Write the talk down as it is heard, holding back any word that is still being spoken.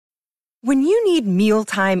When you need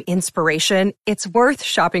mealtime inspiration, it's worth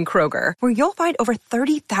shopping Kroger, where you'll find over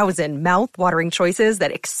 30,000 mouth-watering choices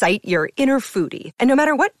that excite your inner foodie. And no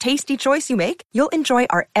matter what tasty choice you make, you'll enjoy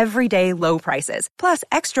our everyday low prices, plus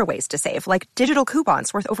extra ways to save, like digital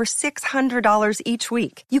coupons worth over $600 each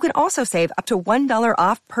week. You can also save up to $1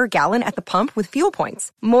 off per gallon at the pump with fuel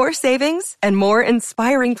points. More savings and more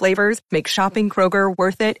inspiring flavors make shopping Kroger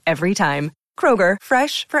worth it every time. Kroger,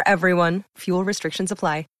 fresh for everyone. Fuel restrictions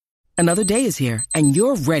apply. Another day is here, and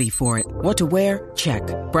you're ready for it. What to wear? Check.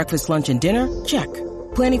 Breakfast, lunch, and dinner? Check.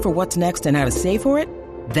 Planning for what's next and how to save for it?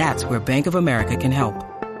 That's where Bank of America can help.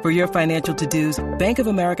 For your financial to-dos, Bank of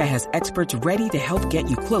America has experts ready to help get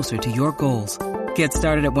you closer to your goals. Get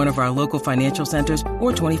started at one of our local financial centers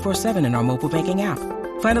or 24/7 in our mobile banking app.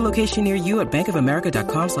 Find a location near you at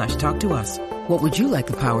bankofamerica.com/talktous. What would you like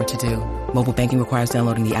the power to do? Mobile banking requires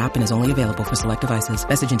downloading the app and is only available for select devices.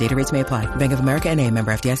 Message and data rates may apply. Bank of America N.A.,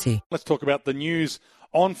 member FDIC. Let's talk about the news,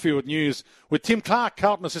 on-field news, with Tim Clarke,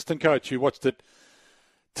 Carlton assistant coach, who watched it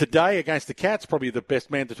today against the Cats. Probably the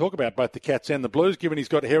best man to talk about both the Cats and the Blues, given he's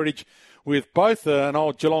got heritage with both. An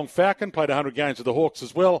old Geelong Falcon, played 100 games with the Hawks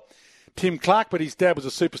as well. Tim Clarke, but his dad was a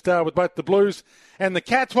superstar with both the Blues and the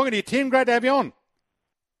Cats. Welcome to you, Tim. Great to have you on.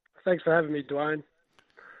 Thanks for having me, Dwayne.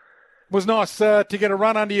 It was nice to get a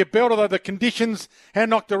run under your belt, although the conditions had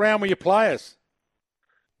knocked around with your players.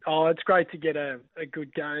 Oh, it's great to get a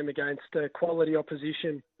good game against a quality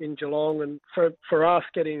opposition in Geelong. And for us,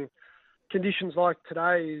 getting conditions like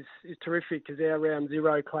today is terrific, because our round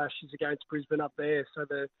zero clash is against Brisbane up there. So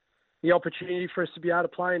the opportunity for us to be able to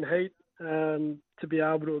play in heat, to be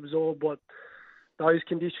able to absorb what those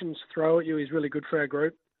conditions throw at you, is really good for our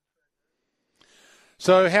group.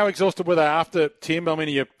 So how exhausted were they after, Tim? I mean,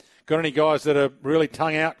 you got any guys that are really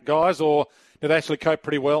tongue-out guys, or did they actually cope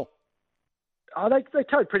pretty well? Oh, they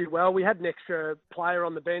cope pretty well. We had an extra player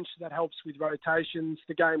on the bench. That helps with rotations.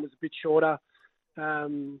 The game was a bit shorter.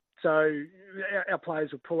 So our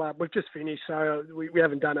players will pull up. We've just finished, so we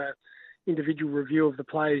haven't done an individual review of the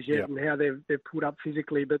players yet and how they've pulled up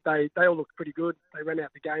physically, but they all look pretty good. They ran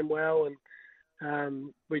out the game well,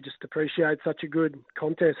 and we just appreciate such a good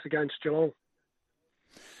contest against Geelong.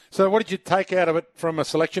 So what did you take out of it from a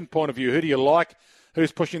selection point of view? Who do you like?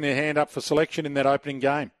 Who's pushing their hand up for selection in that opening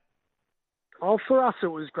game? Oh, for us, it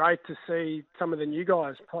was great to see some of the new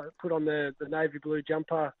guys put on the navy blue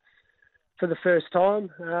jumper for the first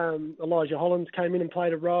time. Elijah Hollands came in and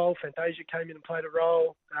played a role. Fantasia came in and played a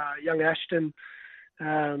role. Young Ashton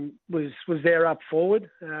was there up forward,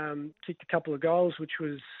 kicked a couple of goals, which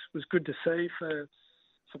was good to see for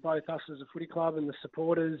both us as a footy club and the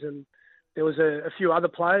supporters. And there was a few other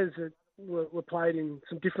players that were played in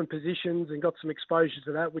some different positions and got some exposure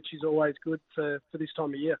to that, which is always good for this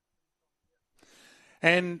time of year.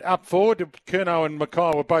 And up forward, Curnow and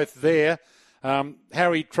Mackay were both there.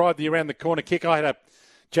 Harry tried the around-the-corner kick. I had a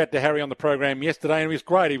chat to Harry on the program yesterday, and it was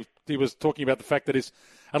great. He was talking about the fact that he's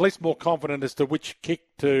at least more confident as to which kick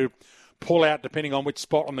to pull out depending on which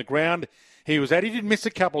spot on the ground he was at. He did miss a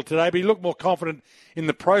couple today, but he looked more confident in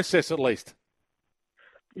the process at least.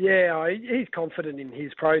 Yeah, he's confident in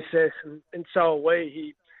his process, and so are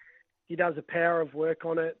we. He does a power of work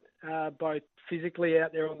on it, both physically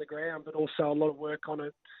out there on the ground, but also a lot of work on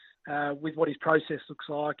it with what his process looks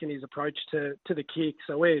like and his approach to the kick.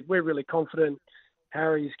 So we're really confident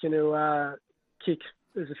Harry's going to kick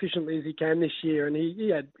as efficiently as he can this year, and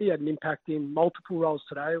he had an impact in multiple roles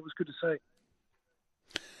today. It was good to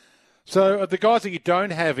see. So the guys that you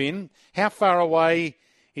don't have in, how far away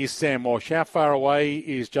is Sam Walsh? How far away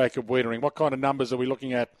is Jacob Wiedering? What kind of numbers are we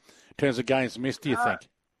looking at in terms of games missed, do you think?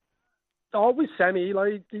 With Sammy,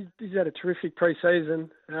 he's had a terrific pre-season.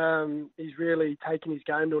 He's really taken his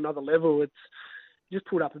game to another level. It's just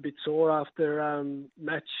pulled up a bit sore after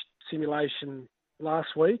match simulation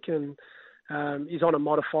last week, and he's on a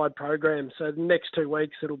modified program. So the next 2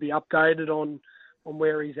 weeks it'll be updated on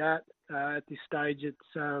where he's at. At this stage,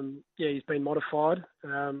 it's he's been modified.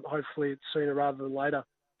 Hopefully, it's sooner rather than later.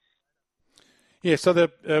 Yeah. So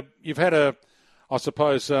you've had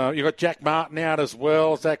you've got Jack Martin out as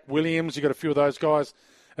well, Zach Williams. You've got a few of those guys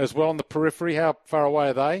as well on the periphery. How far away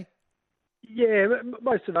are they? Yeah,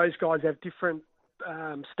 most of those guys have different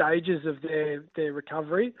stages of their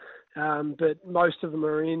recovery, but most of them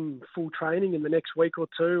are in full training in the next week or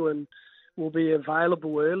two and will be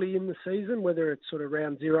available early in the season, whether it's sort of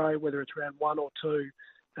round zero, whether it's round 1 or 2.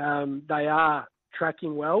 They are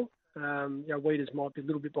tracking well. Weeders might be a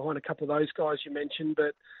little bit behind a couple of those guys you mentioned,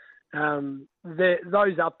 but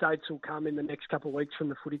those updates will come in the next couple of weeks from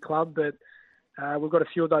the footy club. But we've got a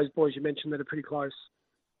few of those boys you mentioned that are pretty close.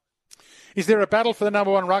 Is there a battle for the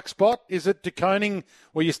number one ruck spot? Is it De Koning?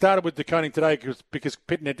 Well, you started with De Koning today because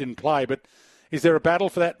Pitnet didn't play, but is there a battle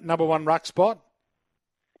for that number one ruck spot?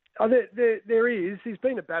 Oh, there is. There's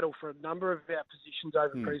been a battle for a number of our positions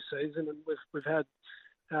over pre-season, and we've had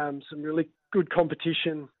some really good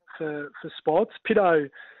competition for spots. Pitto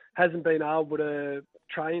hasn't been able to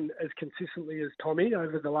train as consistently as Tommy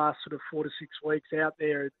over the last sort of 4 to 6 weeks out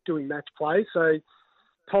there doing match play. So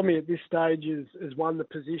Tommy at this stage has won the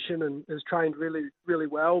position and has trained really, really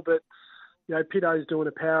well. But, you know, Pitto's doing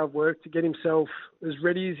a power of work to get himself as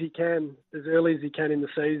ready as he can, as early as he can in the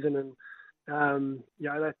season. And, you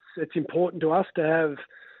know, it's important to us to have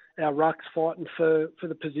our rucks fighting for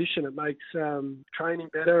the position. It makes training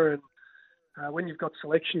better, and when you've got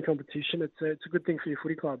selection competition, it's a good thing for your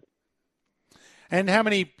footy club. And how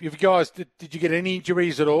many of you guys, did you get any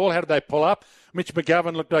injuries at all? How did they pull up? Mitch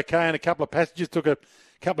McGovern looked okay in a couple of passages, took a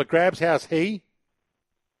couple of grabs. How's he?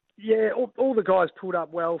 Yeah, all the guys pulled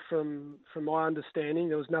up well from my understanding.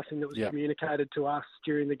 There was nothing that was communicated to us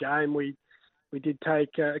during the game. We did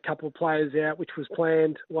take a couple of players out, which was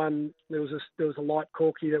planned. One, there was a light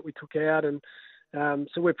corky that we took out, and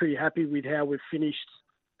so we're pretty happy with how we've finished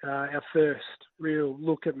our first real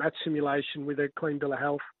look at match simulation with a clean bill of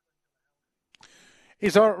health.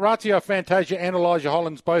 Is Orazio Fantasia and Elijah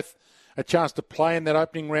Hollands both a chance to play in that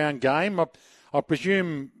opening round game? I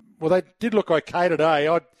presume, well, they did look okay today.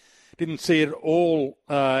 I didn't see it all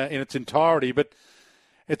in its entirety, but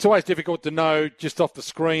it's always difficult to know just off the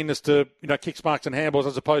screen as to, you know, kicks, marks and handballs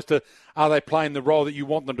as opposed to are they playing the role that you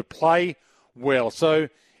want them to play well. So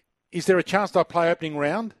is there a chance they'll play opening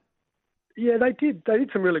round? Yeah, they did. They did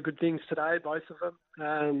some really good things today, both of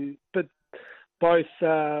them. But both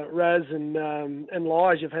Raz and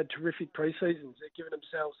Lige have had terrific pre-seasons. They're giving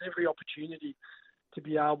themselves every opportunity to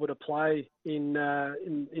be able to play in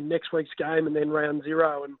next week's game and then round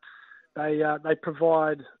zero. And they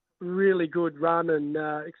provide really good run and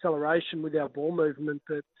acceleration with our ball movement.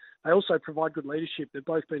 But they also provide good leadership. They've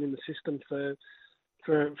both been in the system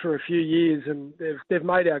for a few years, and they've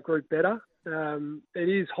made our group better. It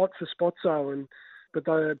is hot for Spotso, but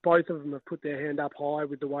both of them have put their hand up high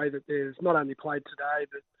with the way that they've not only played today,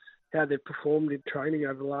 but how they've performed in training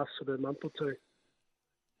over the last sort of month or two.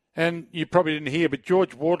 And you probably didn't hear, but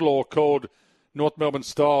George Wardlaw called North Melbourne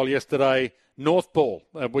style yesterday North Ball,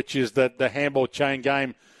 which is the handball chain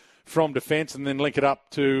game from defence and then link it up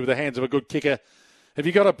to the hands of a good kicker. Have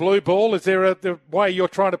you got a blue ball? Is there the way you're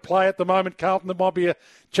trying to play at the moment, Carlton, that might be a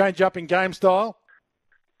change-up in game style?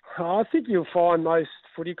 I think you'll find most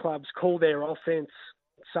footy clubs call their offence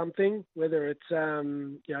something, whether it's,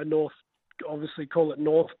 North, obviously call it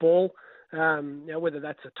North Ball, whether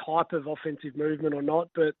that's a type of offensive movement or not,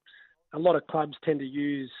 but a lot of clubs tend to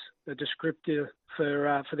use a descriptor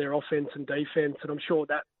for their offence and defence, and I'm sure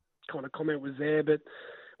that kind of comment was there, but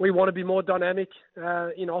we want to be more dynamic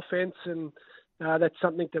in offence, and that's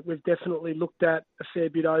something that we've definitely looked at a fair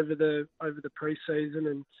bit over the pre-season,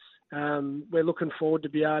 and we're looking forward to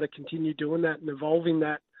be able to continue doing that and evolving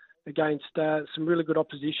that against some really good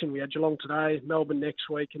opposition. We had Geelong today, Melbourne next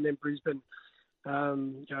week, and then Brisbane,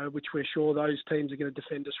 which we're sure those teams are going to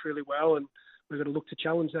defend us really well, and we're going to look to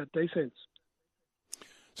challenge that defence.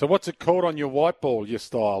 So what's it called on your white ball, your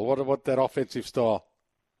style? What that offensive style?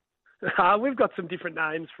 We've got some different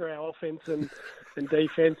names for our offence and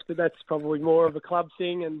defence, but that's probably more of a club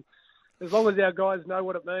thing. And as long as our guys know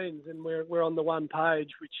what it means and we're on the one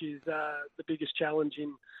page, which is the biggest challenge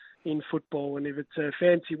in football. And if it's a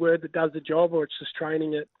fancy word that does the job or it's just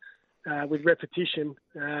training it with repetition,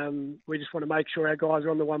 we just want to make sure our guys are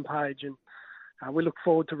on the one page. And we look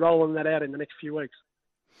forward to rolling that out in the next few weeks.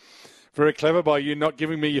 Very clever by you not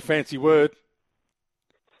giving me your fancy word.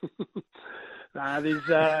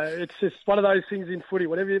 It's just one of those things in footy.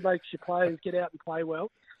 Whatever makes your players get out and play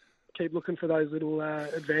well, keep looking for those little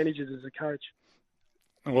advantages as a coach.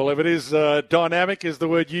 Well, if it is dynamic, is the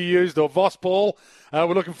word you used, or Voss ball, we're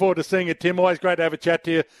looking forward to seeing it, Tim. Always great to have a chat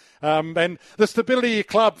to you. And the stability of your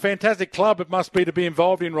club, fantastic club it must be to be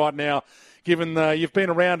involved in right now, given you've been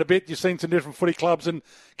around a bit, you've seen some different footy clubs, and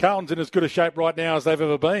Carlton's in as good a shape right now as they've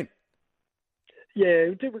ever been. Yeah,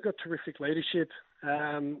 we've got terrific leadership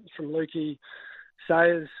from Lukey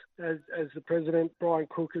Sayers as the president, Brian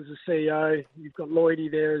Cook as the CEO. You've got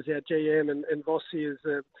Lloydie there as our GM and Vossi as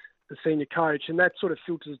the senior coach, and that sort of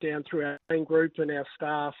filters down through our main group and our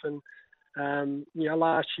staff. And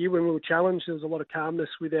last year when we were challenged, there was a lot of calmness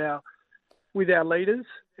with our leaders,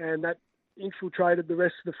 and that infiltrated the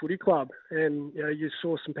rest of the footy club. And you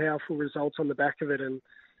saw some powerful results on the back of it. And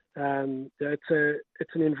it's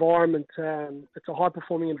an environment. It's a high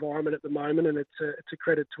performing environment at the moment, and it's a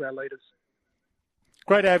credit to our leaders.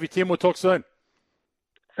 Great to have you, Tim. We'll talk soon.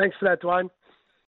 Thanks for that, Dwayne.